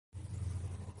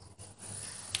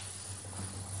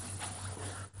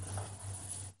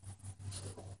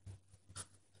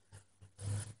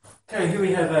Okay, here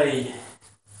we have a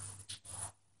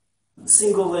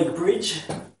single leg bridge,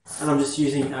 and I'm just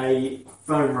using a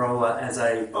foam roller as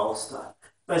a bolster.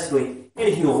 Basically,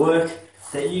 anything will work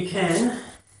that you can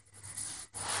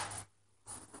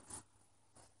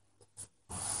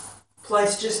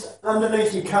place just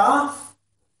underneath your calf.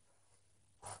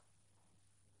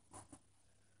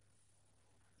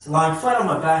 So lying flat on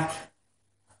my back,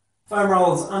 foam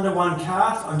rolls under one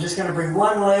calf. I'm just going to bring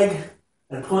one leg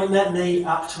and point that knee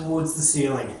up towards the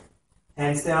ceiling.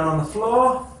 Hands down on the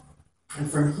floor, and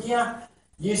from here,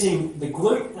 using the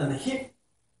glute and the hip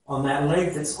on that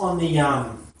leg that's on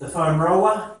the foam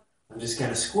roller, I'm just going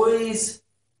to squeeze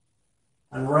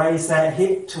and raise that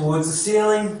hip towards the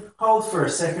ceiling, hold for a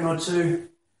second or two,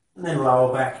 and then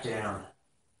lower back down.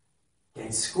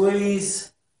 Again,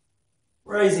 squeeze,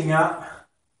 raising up,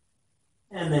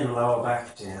 and then lower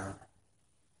back down.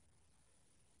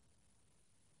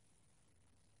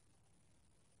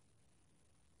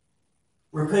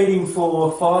 Repeating for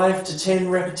 5 to 10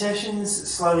 repetitions,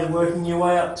 slowly working your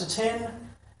way up to 10,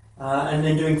 and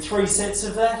then doing 3 sets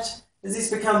of that. As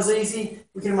this becomes easy,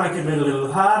 we can make it a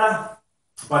little harder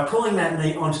by pulling that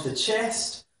knee onto the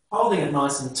chest, holding it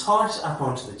nice and tight up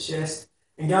onto the chest,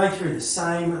 and going through the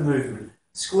same movement.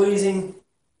 Squeezing,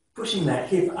 pushing that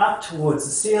hip up towards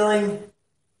the ceiling,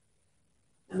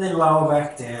 and then lower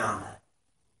back down.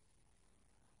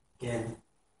 Again,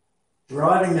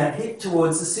 driving that hip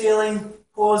towards the ceiling,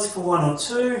 pause for 1 or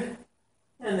 2,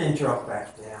 and then drop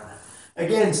back down.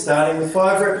 Again, starting with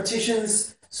 5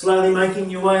 repetitions, slowly making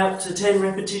your way up to 10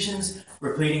 repetitions,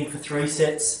 repeating for 3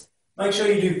 sets. Make sure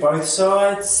you do both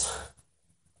sides.